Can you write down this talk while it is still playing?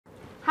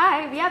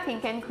Hi, we are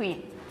Pink and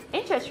Queen.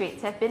 Interest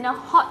rates have been a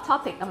hot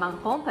topic among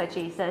home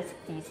purchasers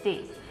these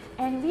days,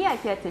 and we are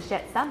here to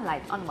shed some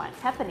light on what's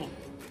happening.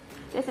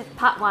 This is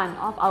part 1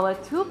 of our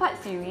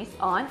 2-part series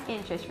on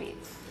interest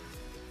rates.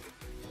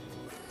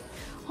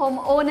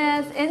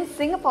 Homeowners in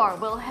Singapore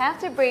will have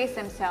to brace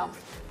themselves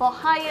for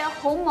higher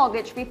home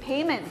mortgage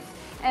repayments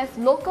as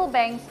local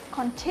banks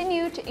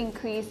continue to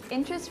increase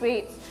interest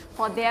rates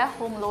for their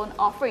home loan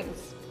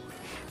offerings.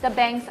 The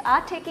banks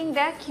are taking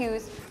their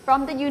cues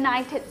from the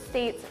United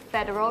States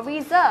Federal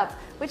Reserve,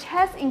 which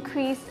has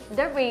increased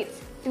the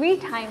rates 3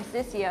 times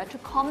this year to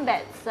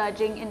combat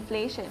surging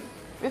inflation.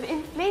 With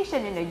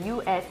inflation in the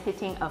US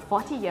hitting a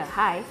 40-year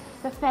high,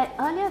 the Fed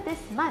earlier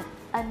this month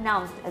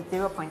announced a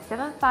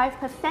 0.75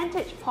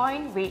 percentage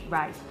point rate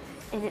rise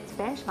in its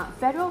benchmark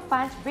federal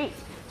funds rate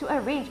to a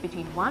range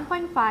between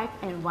 1.5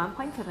 and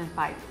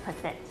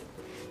 1.75%.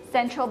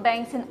 Central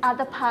banks in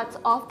other parts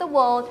of the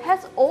world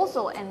has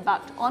also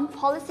embarked on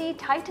policy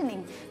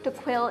tightening to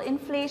quell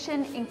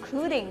inflation,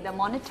 including the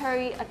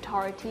Monetary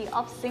Authority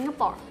of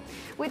Singapore,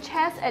 which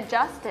has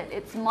adjusted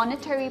its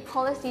monetary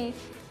policy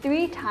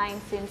 3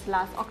 times since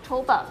last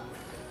October.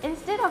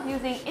 Instead of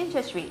using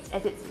interest rates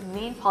as its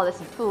main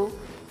policy tool,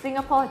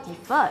 Singapore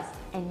defers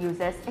and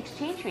uses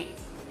exchange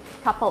rates.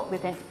 Coupled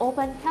with an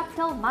open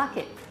capital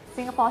market,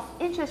 Singapore's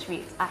interest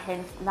rates are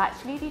hence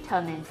largely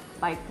determined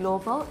by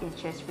global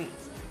interest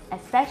rates,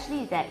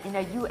 especially that in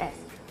the US,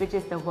 which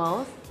is the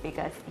world's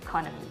biggest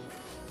economy.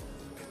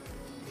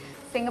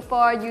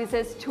 Singapore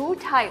uses 2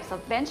 types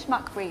of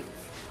benchmark rates.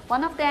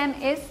 One of them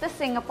is the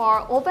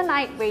Singapore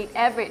Overnight Rate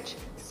Average,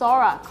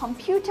 SORA,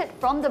 computed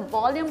from the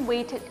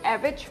volume-weighted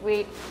average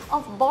rate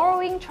of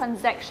borrowing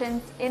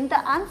transactions in the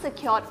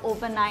unsecured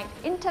overnight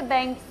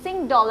interbank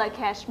Sing dollar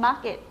cash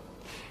market.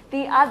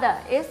 The other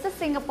is the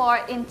Singapore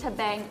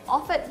Interbank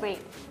Offered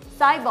Rate,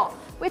 SIBOR,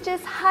 which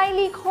is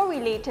highly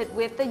correlated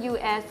with the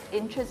US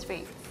interest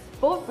rates.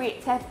 Both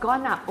rates have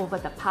gone up over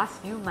the past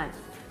few months,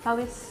 but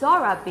with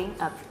SORA being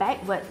a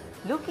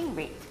backward-looking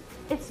rate,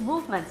 its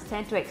movements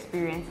tend to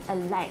experience a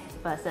lag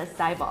versus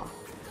SIBOR.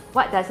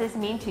 What does this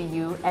mean to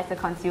you as a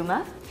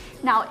consumer?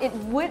 Now, it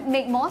would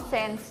make more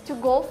sense to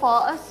go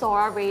for a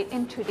SORA rate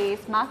in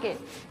today's market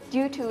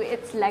due to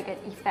its laggard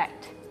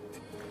effect.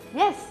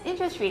 Yes,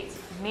 interest rates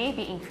may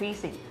be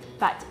increasing,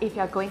 but if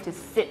you're going to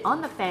sit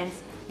on the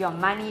fence, your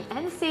money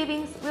and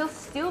savings will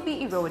still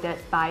be eroded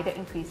by the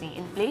increasing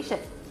inflation.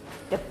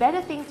 The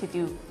better thing to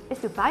do is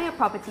to buy a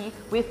property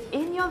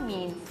within your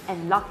means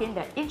and lock in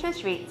the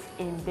interest rates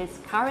in this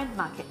current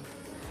market,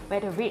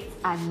 where the rates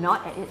are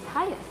not at its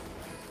highest.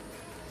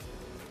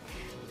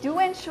 Do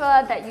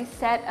ensure that you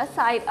set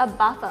aside a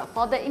buffer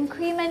for the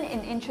increment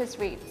in interest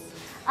rates.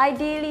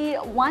 Ideally,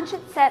 one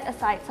should set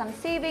aside some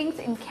savings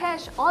in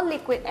cash or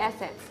liquid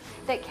assets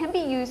that can be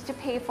used to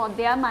pay for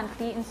their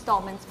monthly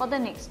installments for the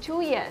next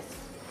 2 years.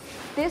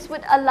 This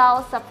would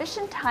allow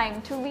sufficient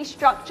time to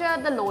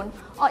restructure the loan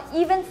or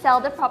even sell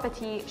the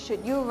property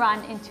should you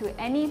run into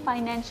any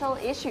financial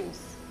issues.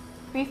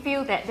 We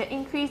feel that the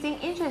increasing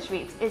interest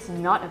rates is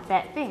not a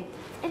bad thing.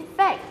 In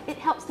fact, it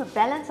helps to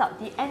balance out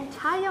the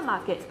entire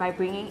market by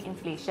bringing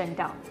inflation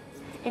down.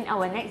 In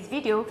our next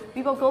video,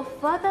 we will go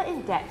further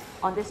in depth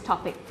on this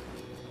topic.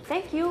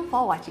 Thank you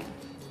for watching.